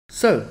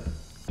So,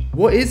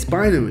 what is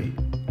binary?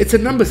 It's a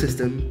number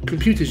system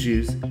computers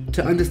use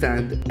to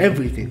understand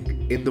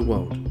everything in the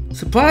world.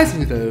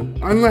 Surprisingly though,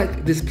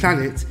 unlike this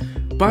planet,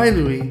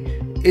 binary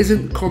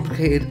isn't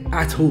complicated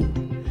at all.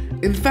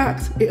 In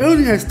fact, it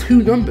only has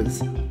two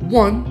numbers,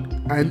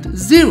 1 and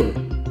 0,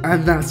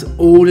 and that's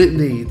all it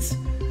needs.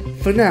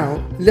 For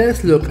now,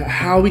 let's look at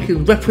how we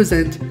can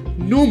represent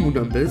normal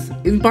numbers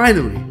in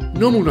binary.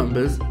 Normal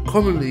numbers,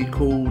 commonly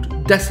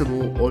called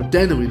decimal or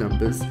denary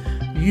numbers,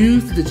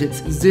 use the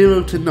digits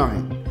 0 to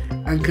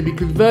 9 and can be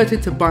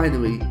converted to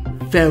binary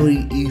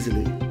very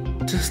easily.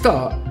 To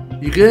start,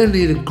 you're going to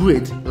need a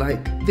grid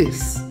like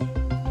this.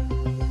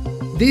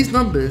 These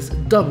numbers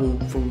double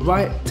from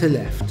right to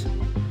left.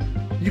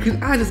 You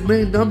can add as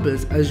many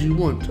numbers as you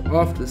want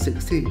after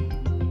 16.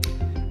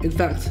 In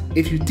fact,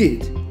 if you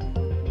did,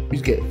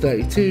 you'd get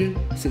 32,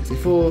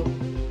 64,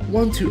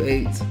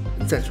 128,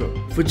 etc.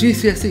 For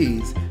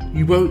GCSEs,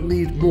 you won't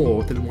need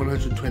more than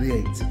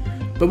 128,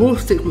 but we'll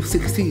stick with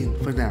 16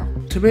 for now.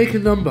 To make a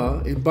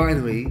number in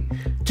binary,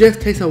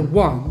 just place a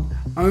 1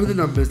 under the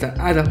numbers that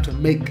add up to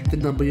make the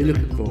number you're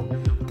looking for,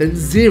 then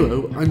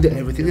 0 under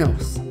everything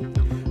else.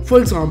 For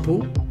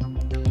example,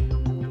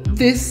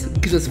 this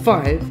gives us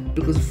 5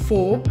 because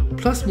 4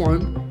 plus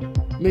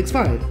 1 makes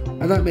 5,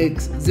 and that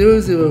makes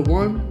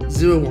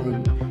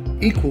 00101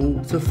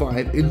 equal to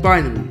 5 in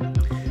binary.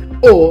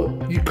 Or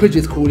you could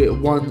just call it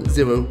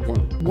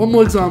 101. One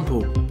more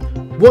example.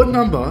 What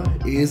number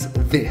is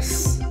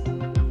this?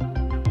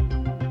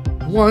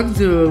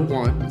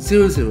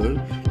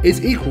 10100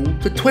 is equal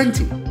to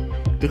 20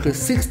 because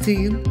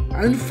 16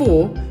 and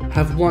 4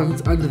 have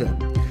 1s under them,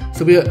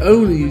 so we are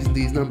only using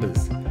these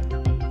numbers.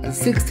 And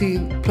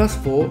 16 plus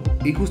 4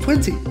 equals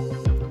 20.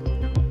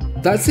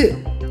 That's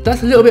it.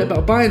 That's a little bit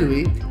about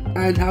binary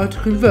and how to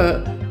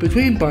convert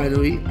between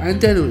binary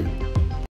and denary.